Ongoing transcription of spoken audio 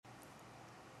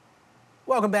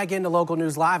Welcome back into Local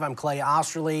News Live. I'm Clay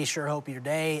Osterly. Sure hope your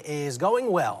day is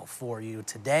going well for you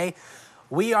today.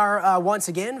 We are once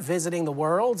again visiting the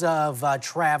world of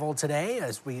travel today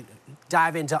as we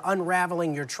dive into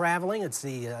unraveling your traveling. It's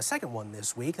the second one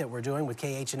this week that we're doing with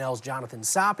KHNL's Jonathan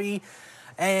Soppe.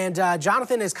 And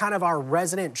Jonathan is kind of our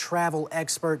resident travel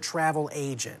expert, travel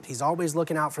agent. He's always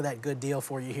looking out for that good deal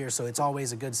for you here, so it's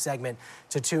always a good segment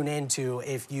to tune into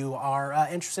if you are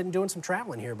interested in doing some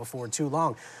traveling here before too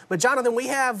long. But Jonathan, we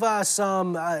have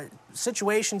some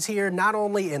situations here, not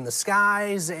only in the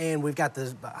skies, and we've got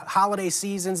the holiday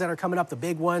seasons that are coming up, the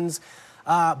big ones,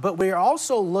 but we're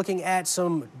also looking at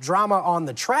some drama on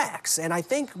the tracks. And I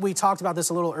think we talked about this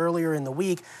a little earlier in the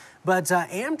week. But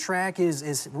Amtrak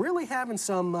is really having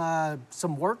some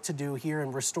work to do here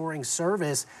in restoring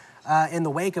service in the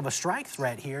wake of a strike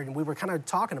threat here, and we were kind of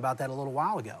talking about that a little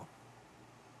while ago.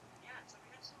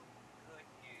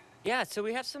 Yeah, so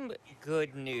we have some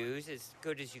good news, as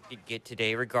good as you could get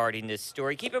today regarding this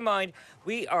story. Keep in mind,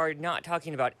 we are not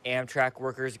talking about Amtrak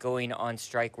workers going on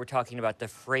strike. We're talking about the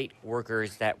freight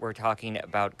workers that we're talking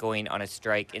about going on a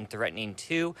strike and threatening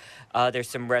to. There's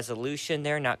some resolution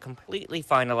there, not completely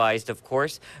finalized, of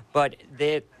course, but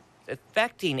they're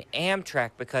affecting Amtrak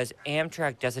because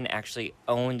Amtrak doesn't actually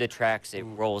own the tracks it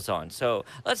rolls on. So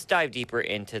let's dive deeper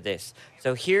into this.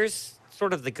 So here's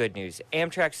sort of the good news.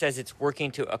 Amtrak says it's working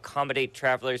to accommodate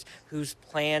travelers whose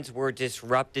plans were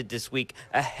disrupted this week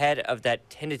ahead of that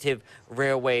tentative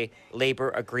railway labor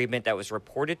agreement that was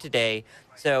reported today.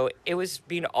 So it was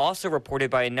being also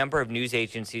reported by a number of news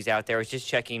agencies out there. I was just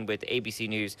checking with ABC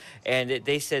News, and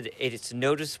they said it's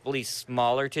noticeably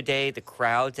smaller today, the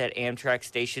crowds at Amtrak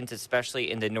stations, especially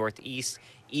in the Northeast,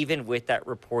 even with that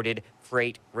reported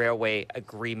freight railway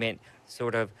agreement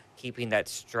sort of keeping that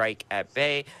strike at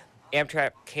bay.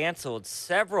 Amtrak canceled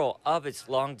several of its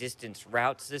long-distance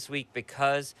routes this week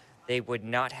because they would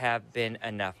not have been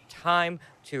enough time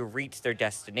to reach their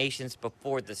destinations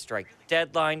before the strike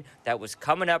deadline that was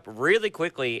coming up really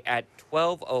quickly at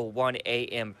 12:01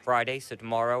 a.m. Friday, so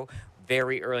tomorrow,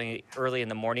 very early in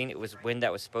the morning. It was when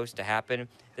that was supposed to happen.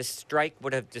 The strike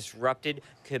would have disrupted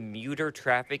commuter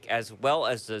traffic as well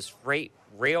as those freight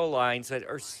rail lines that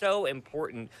are so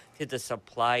important to the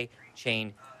supply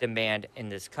chain demand in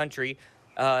this country.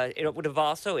 It would have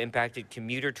also impacted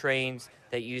commuter trains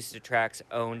that use the tracks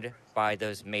owned by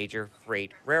those major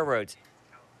freight railroads.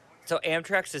 So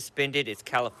Amtrak suspended its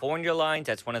California lines.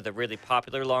 That's one of the really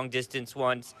popular long-distance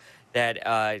ones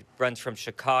that runs from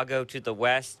Chicago to the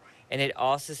west. And it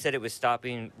also said it was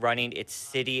stopping running its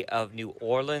City of New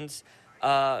Orleans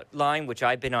line, which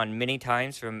I've been on many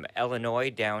times from Illinois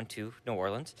down to New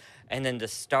Orleans. And then the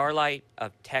Starlight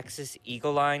of Texas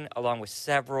Eagle line, along with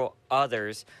several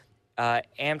others.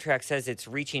 Amtrak says it's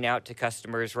reaching out to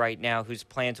customers right now whose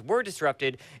plans were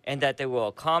disrupted and that they will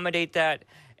accommodate that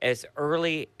as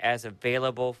early as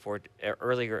available for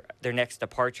their next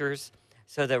departures.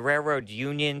 So the railroad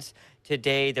unions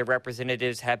today, the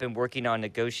representatives have been working on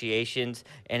negotiations,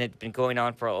 and it's been going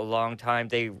on for a long time.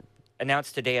 They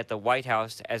announced today at the White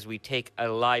House, as we take a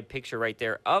live picture right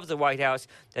there of the White House,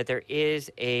 that there is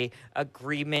a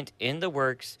agreement in the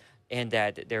works and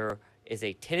that there is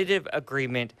a tentative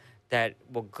agreement that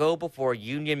will go before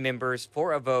union members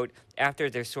for a vote after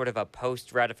there's sort of a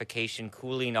post-ratification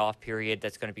cooling off period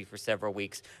that's going to be for several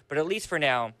weeks. But at least for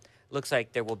now, looks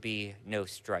like there will be no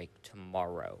strike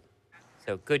tomorrow.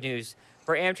 So good news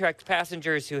for Amtrak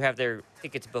passengers who have their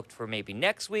tickets booked for maybe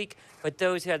next week, but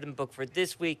those who had them booked for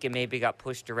this week and maybe got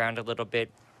pushed around a little bit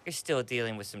are still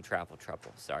dealing with some travel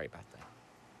trouble. Sorry about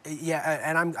that. Yeah,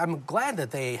 and I'm glad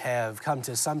that they have come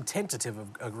to some tentative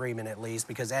agreement at least,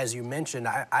 because as you mentioned,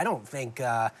 I don't think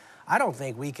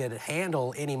we could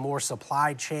handle any more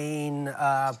supply chain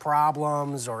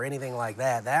problems or anything like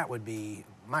that. That would be,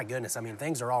 my goodness. I mean,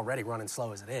 things are already running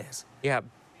slow as it is. Yeah.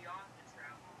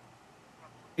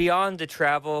 Beyond the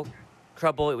travel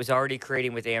trouble it was already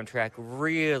creating with Amtrak,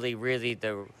 really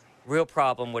the real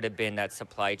problem would have been that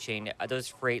supply chain. Those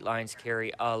freight lines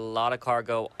carry a lot of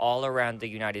cargo all around the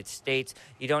United States.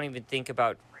 You don't even think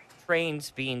about trains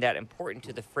being that important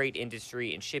to the freight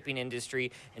industry and shipping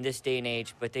industry in this day and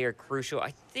age, but they are crucial.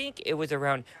 I think it was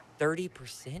around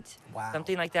 30%, wow,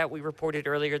 something like that we reported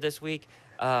earlier this week.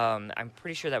 I'm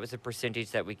pretty sure that was the percentage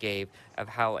that we gave of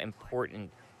how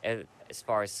important as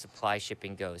far as supply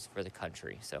shipping goes for the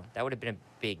country. So that would have been a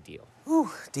big deal. Whew,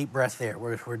 deep breath there.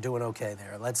 We're doing okay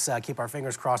there. Let's keep our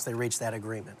fingers crossed they reach that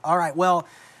agreement. All right, well,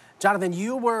 Jonathan,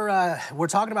 we're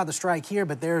talking about the strike here,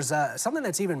 but there's something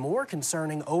that's even more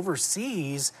concerning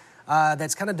overseas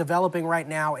that's kind of developing right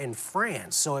now in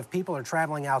France. So if people are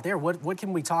traveling out there, what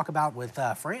can we talk about with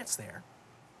France there?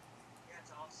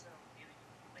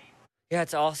 Yeah,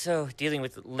 it's also dealing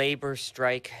with labor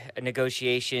strike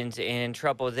negotiations and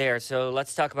trouble there. So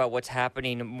let's talk about what's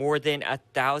happening. More than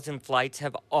 1,000 flights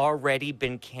have already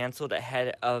been canceled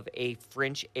ahead of a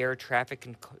French air traffic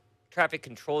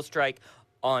control strike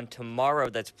on tomorrow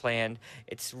that's planned.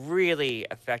 It's really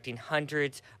affecting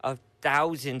hundreds of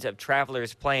thousands of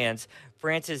travelers' plans.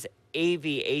 France's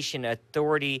aviation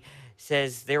authority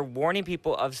says they're warning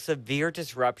people of severe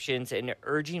disruptions and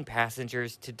urging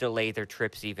passengers to delay their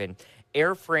trips even.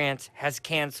 Air France has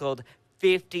canceled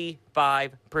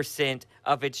 55%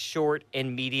 of its short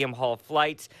and medium haul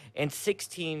flights and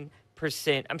 10%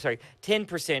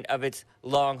 of its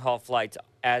long haul flights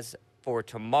as for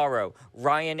tomorrow.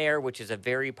 Ryanair, which is a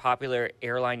very popular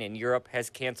airline in Europe, has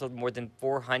canceled more than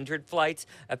 400 flights,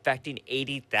 affecting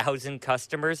 80,000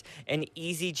 customers. And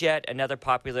EasyJet, another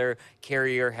popular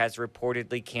carrier, has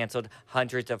reportedly canceled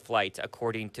hundreds of flights,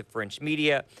 according to French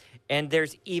media. And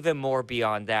there's even more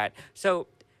beyond that. So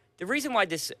the reason why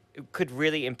this could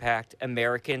really impact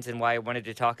Americans and why I wanted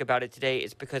to talk about it today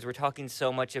is because we're talking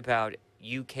so much about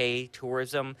UK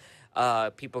tourism,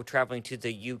 people traveling to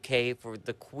the UK for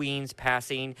the Queen's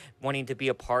passing, wanting to be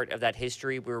a part of that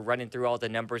history. We were running through all the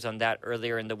numbers on that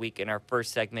earlier in the week in our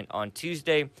first segment on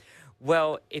Tuesday.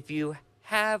 Well, if you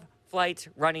have flights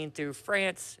running through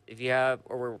France, if you have,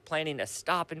 or we're planning a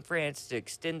stop in France to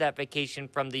extend that vacation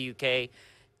from the UK,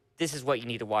 this is what you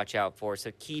need to watch out for.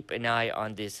 So keep an eye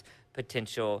on this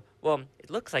potential. Well, it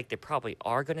looks like they probably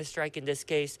are going to strike in this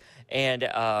case, and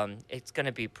it's going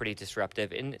to be pretty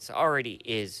disruptive. And it already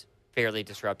is fairly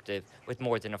disruptive with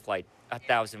more than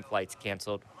 1,000 flights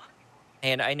canceled.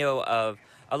 And I know of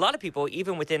a lot of people,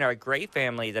 even within our great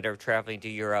family, that are traveling to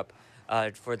Europe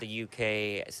for the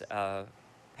UK's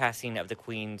passing of the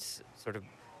Queen's sort of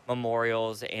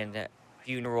memorials and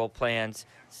funeral plans.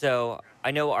 So I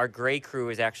know our Gray crew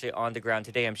is actually on the ground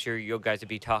today. I'm sure you guys would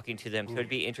be talking to them. So it'd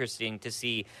be interesting to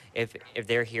see if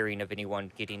they're hearing of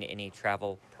anyone getting any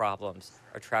travel problems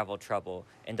or travel trouble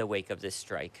in the wake of this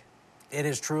strike. It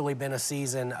has truly been a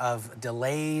season of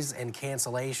delays and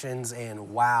cancellations, and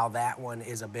wow, that one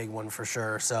is a big one for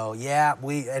sure. So yeah,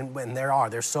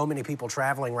 there's so many people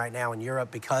traveling right now in Europe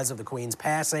because of the Queen's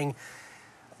passing.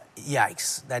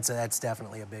 Yikes, that's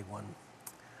definitely a big one.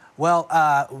 Well,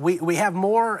 we have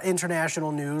more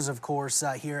international news, of course,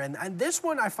 here. And this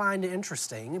one I find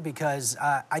interesting because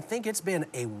I think it's been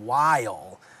a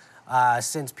while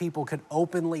since people could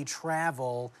openly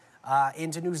travel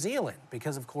into New Zealand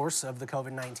because, of course, of the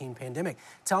COVID-19 pandemic.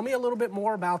 Tell me a little bit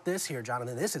more about this here,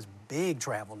 Jonathan. This is big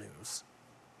travel news.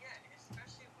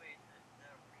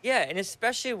 Yeah, and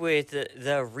especially with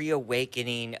the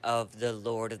reawakening of the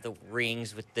Lord of the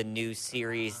Rings with the new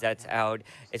series that's out,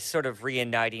 it's sort of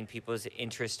reuniting people's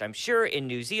interest, I'm sure, in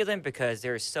New Zealand because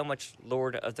there's so much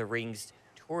Lord of the Rings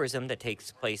tourism that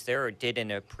takes place there, or did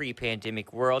in a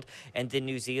pre-pandemic world, and then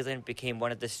New Zealand became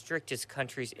one of the strictest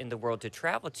countries in the world to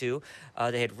travel to.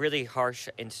 They had really harsh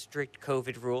and strict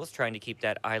COVID rules, trying to keep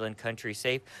that island country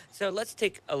safe. So let's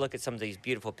take a look at some of these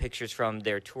beautiful pictures from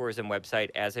their tourism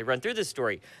website as I run through this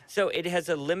story. So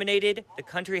the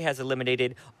country has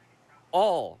eliminated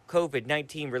all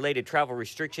COVID-19 related travel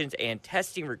restrictions and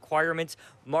testing requirements,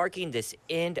 marking this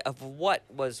end of what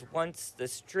was once the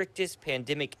strictest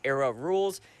pandemic era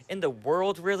rules in the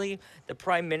world, really. The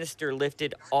Prime Minister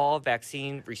lifted all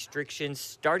vaccine restrictions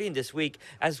starting this week,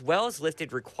 as well as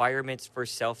lifted requirements for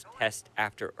self-test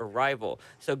after arrival.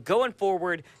 So going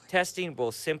forward, testing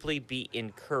will simply be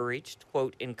encouraged,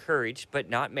 quote, encouraged, but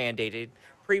not mandated.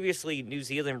 Previously, New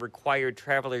Zealand required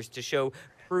travelers to show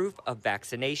proof of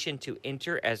vaccination to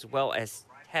enter, as well as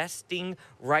testing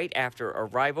right after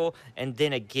arrival, and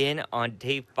then again on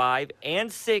day 5 and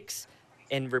 6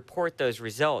 and report those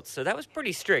results. So that was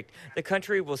pretty strict. The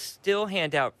country will still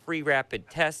hand out free rapid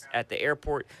tests at the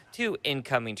airport to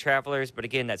incoming travelers, but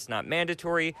again, that's not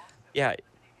mandatory. Yeah,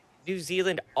 New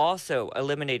Zealand also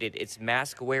eliminated its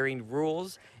mask wearing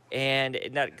rules, and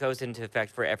that goes into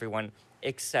effect for everyone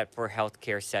except for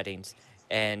healthcare settings.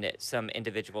 And some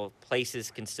individual places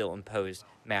can still impose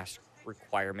mask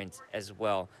requirements as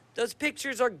well. Those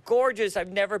pictures are gorgeous.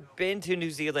 I've never been to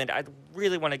New Zealand. I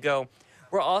really want to go.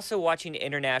 We're also watching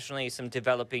internationally some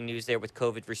developing news there with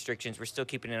COVID restrictions. We're still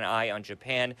keeping an eye on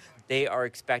Japan. They are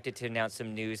expected to announce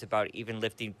some news about even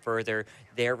lifting further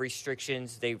their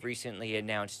restrictions. They recently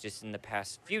announced just in the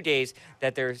past few days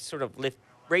that they're sort of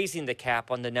raising the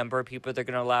cap on the number of people they're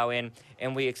going to allow in,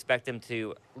 and we expect them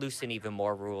to loosen even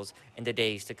more rules in the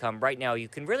days to come. Right now, you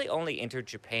can really only enter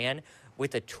Japan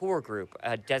with a tour group,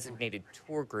 a designated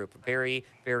tour group, very,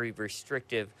 very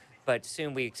restrictive. But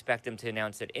soon we expect them to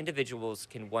announce that individuals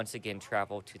can once again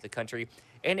travel to the country.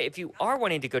 And if you are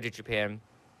wanting to go to Japan,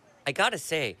 I gotta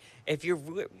say, if you're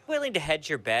willing to hedge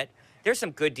your bet, there's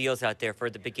some good deals out there for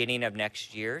the beginning of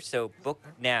next year. So book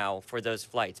now for those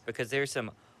flights because there's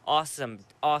some awesome,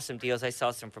 awesome deals. I saw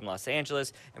some from Los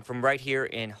Angeles and from right here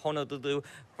in Honolulu.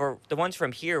 For the ones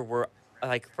from here were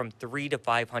like from $300 to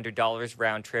 $500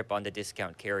 round trip on the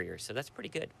discount carrier. So that's pretty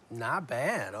good. Not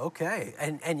bad. Okay.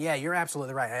 And yeah, you're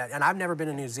absolutely right. And I've never been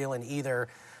to New Zealand either.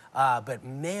 But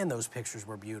man, those pictures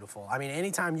were beautiful. I mean,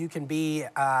 anytime you can be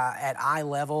at eye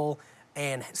level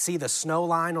and see the snow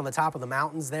line on the top of the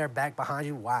mountains there back behind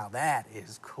you, wow, that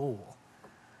is cool.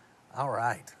 All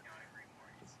right.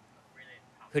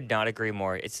 Could not agree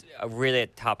more. It's really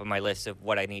at the top of my list of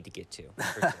what I need to get to.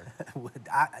 For sure.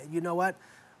 You know what?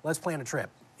 Let's plan a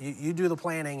trip. You do the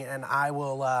planning, and I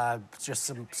will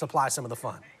just supply some of the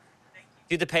fun.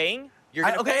 Do the paying? You're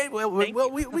gonna Okay, pay? well, Thank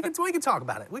you. we can talk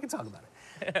about it. We can talk about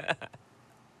it.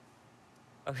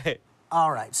 Okay.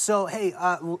 All right. So, hey,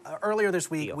 earlier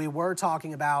this week, Deal. we were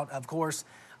talking about, of course,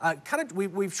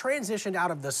 we've transitioned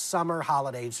out of the summer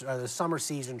holidays, the summer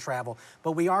season travel,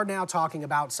 but we are now talking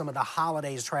about some of the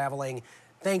holidays traveling,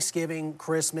 Thanksgiving,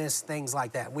 Christmas, things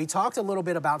like that. We talked a little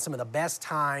bit about some of the best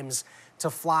times to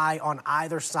fly on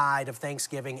either side of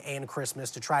Thanksgiving and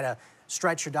Christmas to try to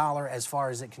stretch your dollar as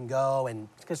far as it can go and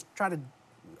just try to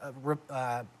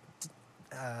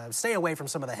stay away from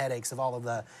some of the headaches of all of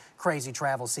the crazy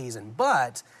travel season.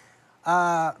 But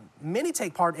many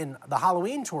take part in the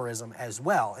Halloween tourism as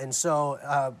well. And so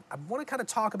I want to kind of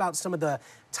talk about some of the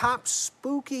top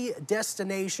spooky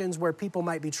destinations where people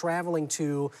might be traveling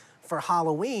to for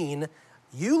Halloween.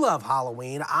 You love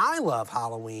Halloween. I love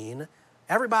Halloween.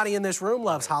 Everybody in this room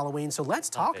loves Halloween. So let's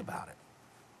talk about it.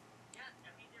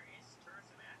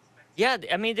 Yeah,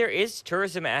 I mean, there is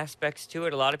tourism aspects to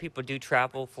it. A lot of people do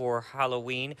travel for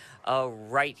Halloween.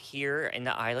 Right here in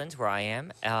the islands where I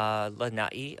am,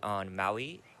 Lanai on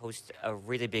Maui hosts a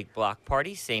really big block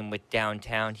party. Same with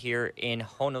downtown here in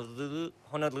Honolulu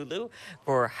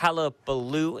for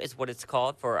Hullabaloo is what it's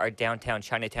called for our downtown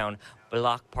Chinatown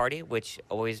block party, which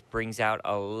always brings out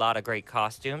a lot of great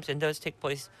costumes, and those take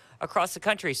place across the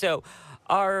country. So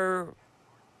our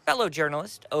fellow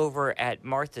journalist over at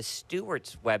Martha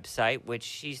Stewart's website, which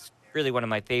she's really one of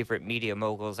my favorite media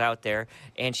moguls out there,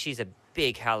 and she's a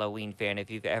big Halloween fan.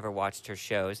 If you've ever watched her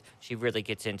shows, she really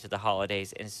gets into the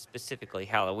holidays and specifically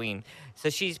Halloween. So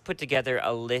she's put together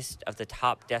a list of the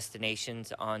top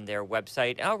destinations on their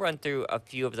website. I'll run through a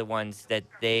few of the ones that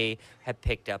they have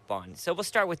picked up on. So we'll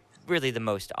start with really the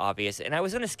most obvious, and I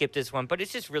was going to skip this one, but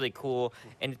it's just really cool,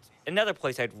 and it's another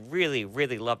place I'd really,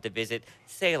 really love to visit,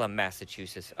 Salem,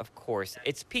 Massachusetts, of course.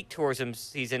 It's peak tourism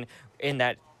season in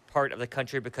that part of the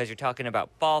country because you're talking about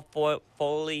fall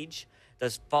foliage,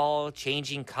 those fall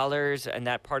changing colors in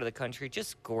that part of the country,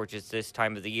 just gorgeous this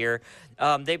time of the year.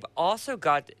 They've also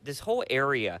got this whole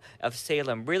area of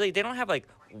Salem. Really, they don't have like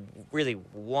really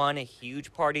one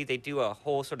huge party. They do a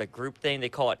whole sort of group thing. They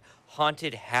call it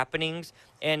Haunted Happenings,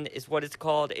 and is what it's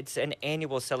called. It's an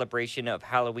annual celebration of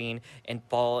Halloween and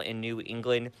fall in New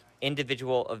England.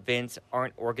 Individual events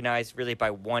aren't organized really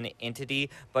by one entity,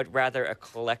 but rather a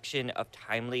collection of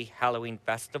timely Halloween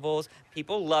festivals.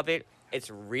 People love it. It's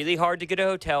really hard to get a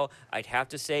hotel. I'd have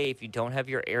to say, if you don't have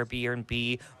your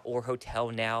Airbnb or hotel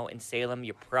now in Salem,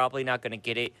 you're probably not going to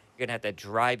get it. You're going to have to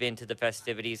drive into the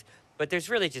festivities. But there's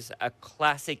really just a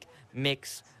classic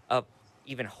mix of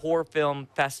even horror film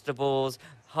festivals,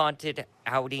 haunted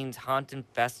outings, haunted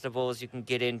festivals you can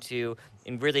get into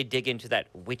and really dig into that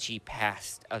witchy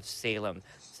past of Salem.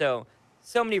 So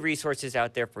many resources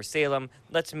out there for Salem.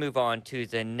 Let's move on to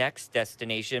the next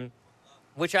destination,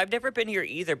 which I've never been here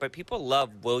either, but people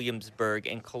love Williamsburg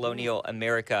and colonial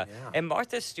America. Yeah. And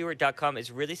MarthaStewart.com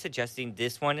is really suggesting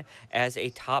this one as a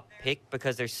top pick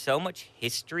because there's so much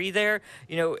history there.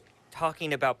 You know,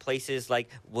 talking about places like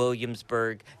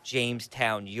Williamsburg,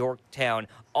 Jamestown, Yorktown,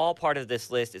 all part of this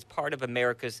list is part of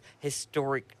America's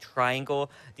historic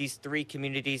triangle. These three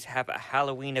communities have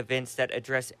Halloween events that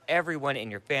address everyone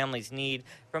in your family's need,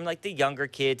 from like the younger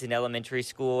kids in elementary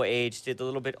school age to the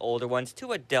little bit older ones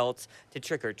to adults to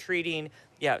trick-or-treating.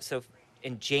 Yeah, so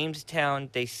in Jamestown,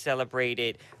 they celebrate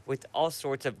it with all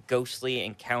sorts of ghostly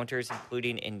encounters,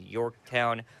 including in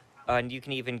Yorktown. And you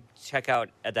can even check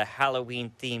out the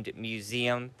Halloween-themed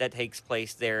museum that takes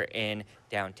place there in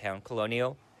downtown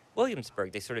Colonial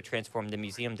Williamsburg. They sort of transformed the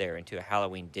museum there into a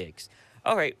Halloween digs.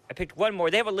 All right, I picked one more.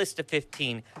 They have a list of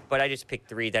 15, but I just picked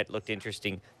 3 that looked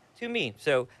interesting to me.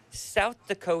 So South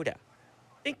Dakota.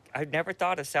 I've never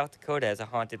thought of South Dakota as a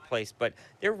haunted place, but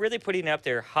they're really putting it up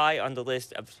there high on the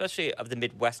list, especially of the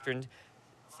Midwestern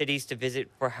cities to visit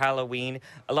for Halloween.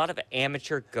 A lot of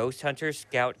amateur ghost hunters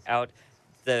scout out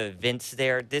the events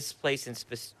there. This place in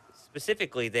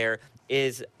specifically there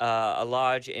is a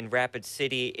lodge in Rapid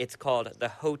City. It's called the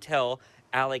Hotel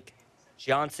Alec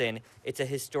Johnson. It's a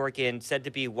historic inn said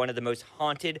to be one of the most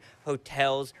haunted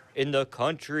hotels in the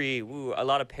country. Woo, a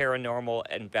lot of paranormal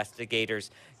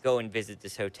investigators go and visit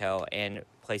this hotel and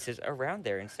places around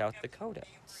there in South Dakota.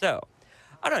 So,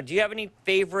 I don't know. Do you have any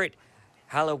favorite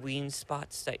Halloween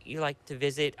spots that you like to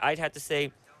visit? I'd have to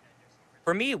say,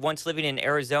 for me, once living in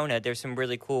Arizona, there's some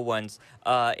really cool ones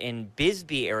in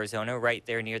Bisbee, Arizona, right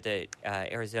there near the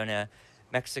Arizona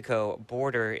Mexico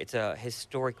border. It's a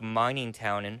historic mining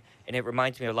town, and it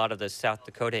reminds me a lot of the South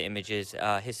Dakota images.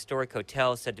 Historic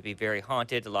hotel said to be very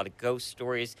haunted, a lot of ghost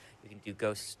stories. You can do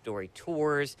ghost story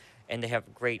tours, and they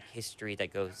have great history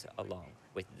that goes along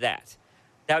with that.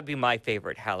 That would be my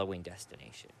favorite Halloween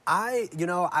destination.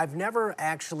 I've never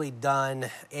actually done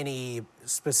any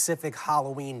specific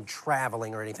Halloween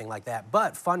traveling or anything like that.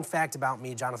 But fun fact about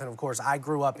me, Jonathan, of course, I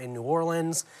grew up in New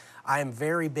Orleans. I am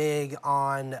very big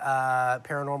on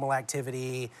paranormal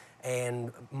activity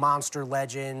and monster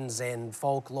legends and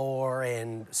folklore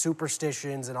and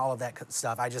superstitions and all of that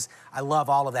stuff. I love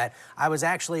all of that. I was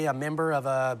actually a member of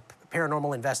a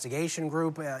paranormal investigation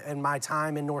group in my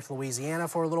time in North Louisiana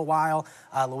for a little while,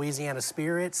 Louisiana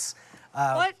Spirits.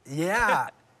 What? Yeah.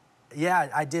 Yeah,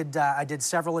 I did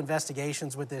several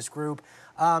investigations with this group.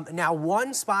 Now,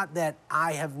 one spot that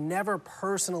I have never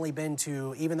personally been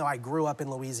to, even though I grew up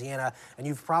in Louisiana, and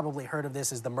you've probably heard of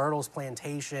this, is the Myrtles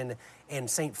Plantation in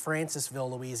St.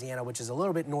 Francisville, Louisiana, which is a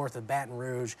little bit north of Baton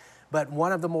Rouge, but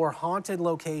one of the more haunted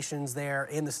locations there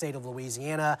in the state of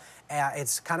Louisiana.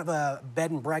 It's kind of a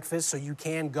bed and breakfast, so you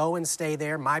can go and stay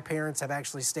there. My parents have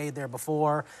actually stayed there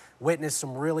before, witnessed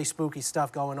some really spooky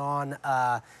stuff going on.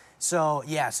 So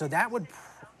that would.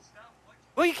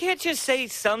 Well, you can't just say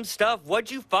some stuff.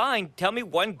 What'd you find? Tell me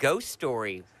one ghost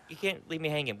story. You can't leave me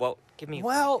hanging. Well, give me.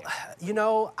 Well,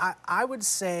 I would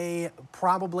say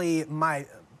probably, and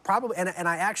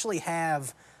I actually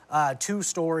have two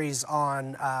stories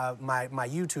on my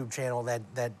YouTube channel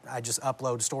that I just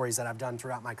upload stories that I've done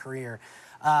throughout my career.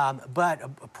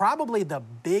 But probably the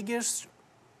biggest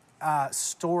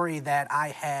story that I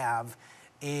have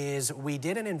is we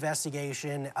did an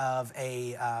investigation of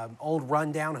a old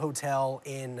rundown hotel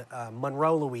in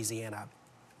Monroe, Louisiana.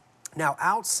 Now,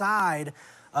 outside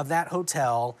of that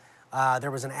hotel, there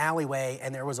was an alleyway,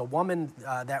 and there was a woman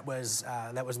that was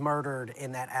murdered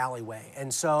in that alleyway.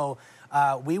 And so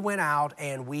we went out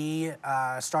and we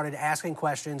started asking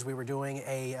questions. We were doing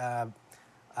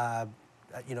some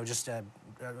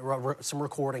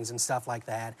recordings and stuff like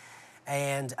that,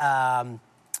 and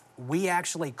we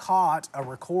actually caught a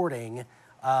recording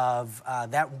of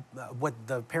what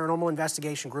the paranormal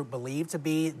investigation group believed to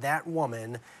be that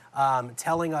woman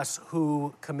telling us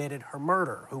who committed her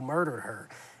murder, who murdered her.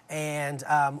 And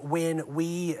when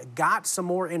we got some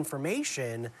more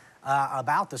information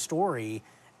about the story,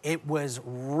 it was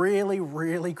really,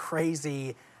 really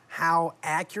crazy how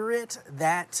accurate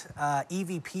that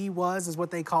EVP was, is what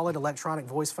they call it, electronic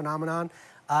voice phenomenon.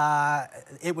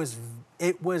 It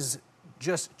was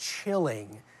just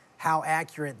chilling how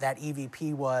accurate that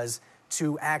EVP was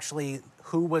to actually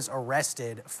who was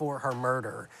arrested for her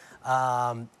murder.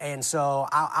 And so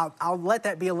I'll let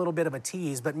that be a little bit of a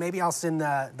tease, but maybe I'll send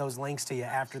those links to you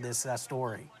after this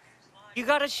story. You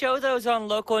got to show those on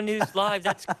Local News Live.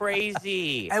 That's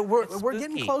crazy. And we're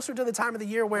getting closer to the time of the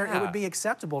year where it would be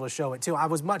acceptable to show it too. I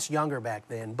was much younger back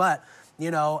then, but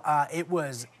it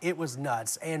was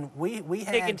nuts. And we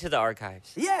had dig into the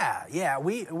archives. Yeah.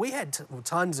 We had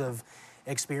tons of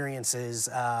experiences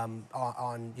on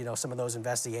some of those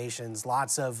investigations.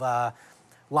 Lots of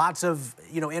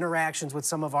interactions with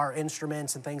some of our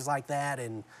instruments and things like that.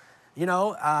 And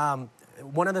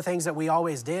one of the things that we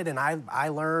always did, and I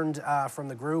learned from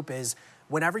the group, is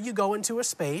whenever you go into a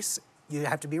space, you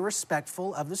have to be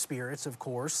respectful of the spirits, of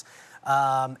course.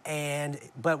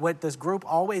 But what this group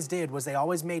always did was they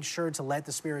always made sure to let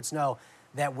the spirits know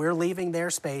that we're leaving their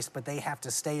space, but they have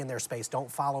to stay in their space.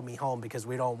 Don't follow me home because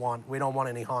we don't want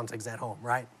any hauntings at home,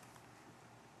 right?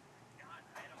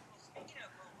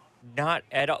 Not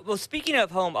at all. Well, speaking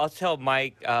of home, I'll tell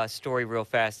my story real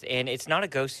fast. And it's not a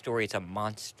ghost story, it's a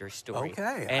monster story.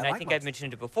 Okay. And I think I've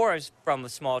mentioned it before. I was from a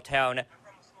small town.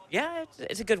 Yeah,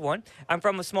 it's a good one. I'm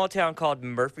from a small town called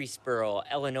Murfreesboro,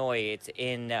 Illinois. It's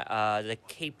in the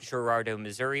Cape Girardeau,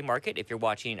 Missouri market, if you're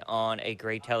watching on a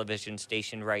great television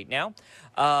station right now.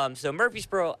 So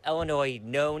Murfreesboro, Illinois,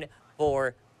 known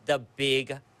for the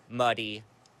Big Muddy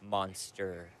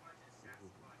Monster.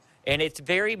 And it's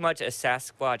very much a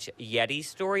Sasquatch Yeti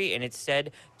story, and it's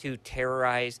said to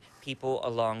terrorize people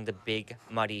along the Big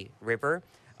Muddy River.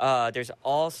 There's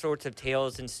all sorts of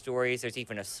tales and stories. There's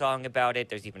even a song about it.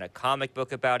 There's even a comic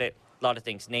book about it. A lot of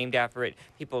things named after it.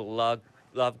 People love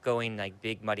going like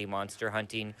big muddy monster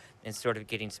hunting and sort of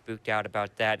getting spooked out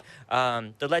about that.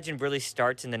 The legend really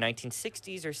starts in the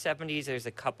 1960s or 70s. There's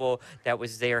a couple that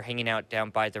was there hanging out down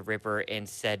by the river and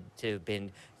said to have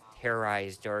been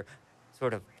terrorized or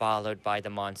sort of followed by the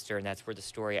monster, and that's where the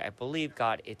story, I believe,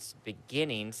 got its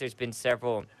beginnings. There's been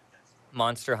several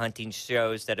monster hunting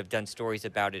shows that have done stories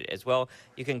about it as well.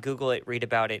 You can Google it, read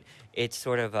about it. It's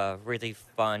sort of a really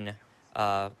fun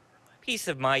uh, piece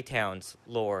of my town's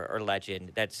lore or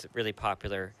legend that's really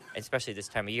popular, especially this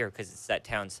time of year because it's that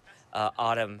town's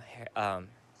autumn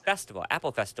festival.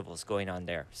 Apple festival is going on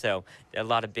there. So a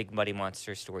lot of big muddy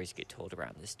monster stories get told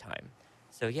around this time.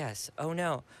 So yes. Oh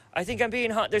no. I think I'm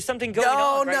being hot. There's something going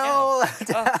on right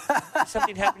now.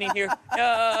 Something happening here.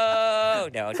 No,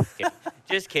 no,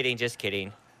 just kidding. Just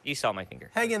kidding. You saw my finger.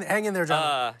 Hang in there,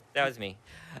 John. That was me.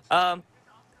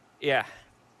 Yeah.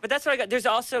 But that's what I got. There's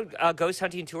also ghost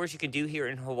hunting tours you can do here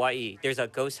in Hawaii. There's a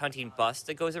ghost hunting bus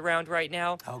that goes around right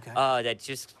now. Okay. That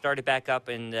just started back up,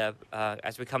 and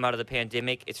as we come out of the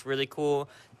pandemic, it's really cool.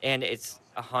 And it's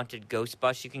a haunted ghost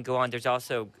bus you can go on. There's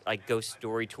also like ghost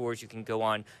story tours you can go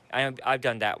on. I've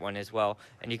done that one as well.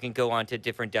 And you can go on to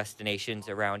different destinations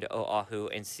around Oahu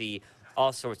and see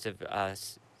all sorts of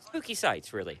spooky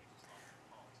sights, really.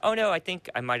 Oh no, I think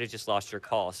I might have just lost your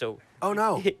call. So. Oh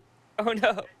no. Oh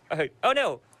no. Oh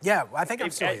no. Yeah, I think I'm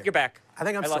still here. You're back. I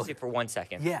think I lost you for 1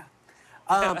 second. Yeah.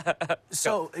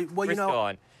 So, well, We're you know, still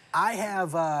on. I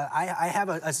have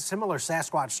a similar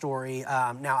Sasquatch story.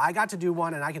 Now I got to do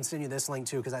one, and I can send you this link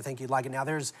too because I think you'd like it. Now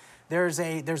there's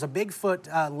a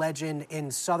Bigfoot legend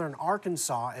in southern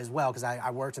Arkansas as well because I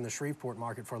worked in the Shreveport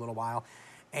market for a little while,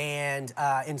 and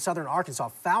in southern Arkansas,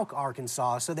 Fouke,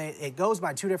 Arkansas. So it goes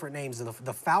by two different names: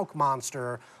 the Fouke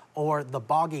monster or the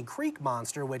Boggy Creek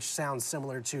monster, which sounds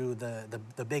similar to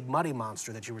the big muddy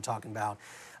monster that you were talking about.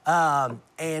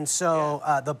 And so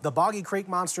the Boggy Creek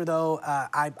monster, though,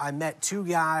 I met two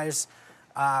guys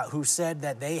who said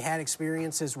that they had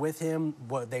experiences with him.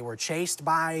 They were chased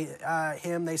by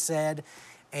him, they said,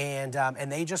 and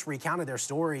they just recounted their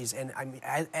stories. And I mean,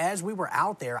 as we were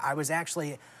out there, I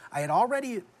had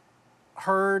already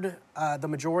heard the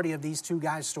majority of these two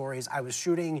guys' stories. I was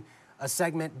shooting a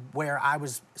segment where I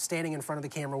was standing in front of the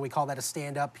camera. We call that a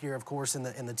stand-up here, of course, in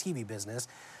the TV business.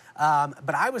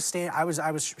 But I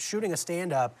was shooting a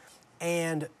stand-up,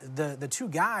 and the two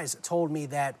guys told me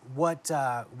that what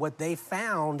they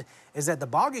found is that the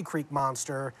Boggy Creek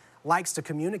monster likes to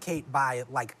communicate by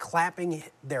like clapping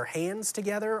their hands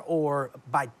together or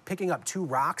by picking up two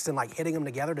rocks and like hitting them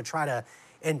together to try to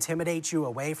intimidate you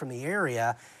away from the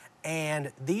area.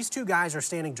 And these two guys are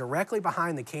standing directly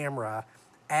behind the camera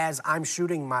as I'm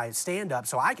shooting my stand-up,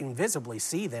 so I can visibly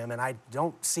see them, and I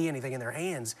don't see anything in their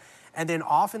hands. And then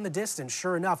off in the distance,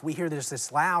 sure enough, we hear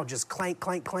this loud just clank,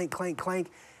 clank, clank, clank, clank.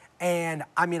 And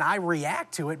I mean, I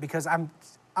react to it because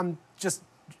I'm just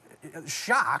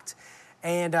shocked.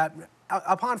 And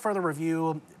upon further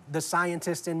review, the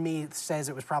scientist in me says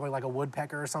it was probably like a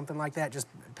woodpecker or something like that, just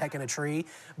pecking a tree.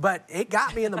 But it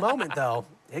got me in the moment, though.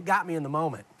 It got me in the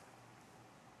moment.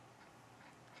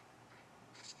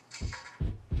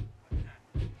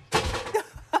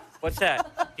 What's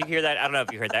that? Did you hear that? I don't know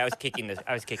if you heard that. I was kicking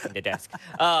the desk.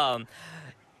 I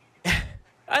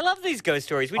love these ghost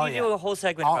stories. We need to do a whole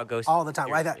segment about ghost stories. All the time.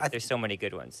 There's so many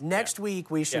good ones. Next week,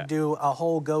 we should do a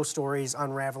whole ghost stories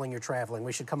unraveling your traveling.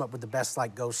 We should come up with the best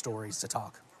like ghost stories to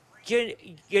talk.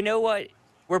 You know what?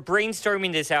 We're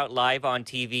brainstorming this out live on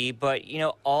TV, but, you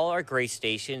know, all our great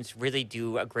stations really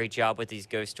do a great job with these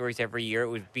ghost stories every year. It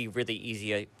would be really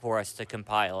easy for us to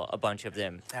compile a bunch of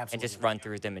them and just run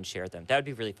through them and share them. That would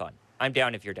be really fun. I'm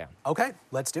down if you're down. Okay,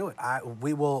 let's do it.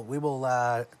 We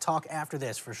will talk after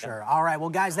this for sure. All right, well,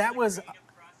 guys, that was...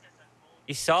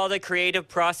 You saw the creative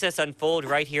process unfold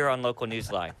right here on Local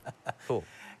News Live. Cool.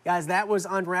 Guys, that was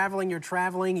Unraveling Your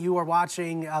Traveling. You are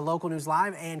watching Local News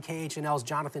Live and KHNL's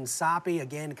Jonathan Soppe.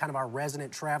 Again, kind of our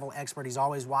resident travel expert. He's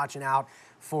always watching out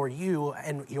for you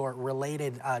and your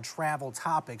related travel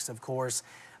topics, of course,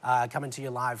 coming to you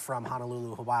live from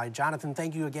Honolulu, Hawaii. Jonathan,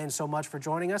 thank you again so much for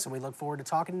joining us, and we look forward to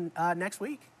talking next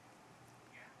week.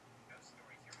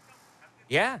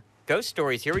 Yeah, ghost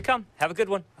stories. Here we come. Have a good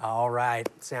one. All right.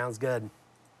 Sounds good.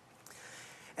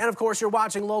 And, of course, you're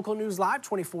watching Local News Live,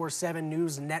 24/7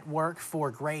 news network for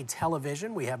Gray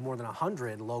Television. We have more than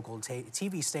 100 local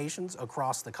TV stations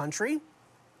across the country,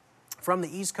 from the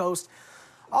East Coast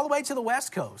all the way to the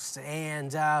West Coast.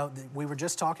 And we were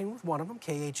just talking with one of them,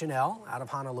 KHNL, out of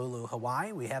Honolulu,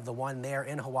 Hawaii. We have the one there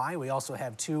in Hawaii. We also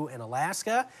have two in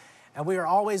Alaska. And we are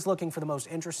always looking for the most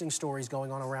interesting stories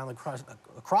going on around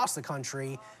across the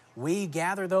country. We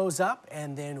gather those up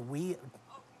and then we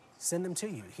send them to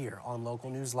you here on Local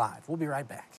News Live. We'll be right back.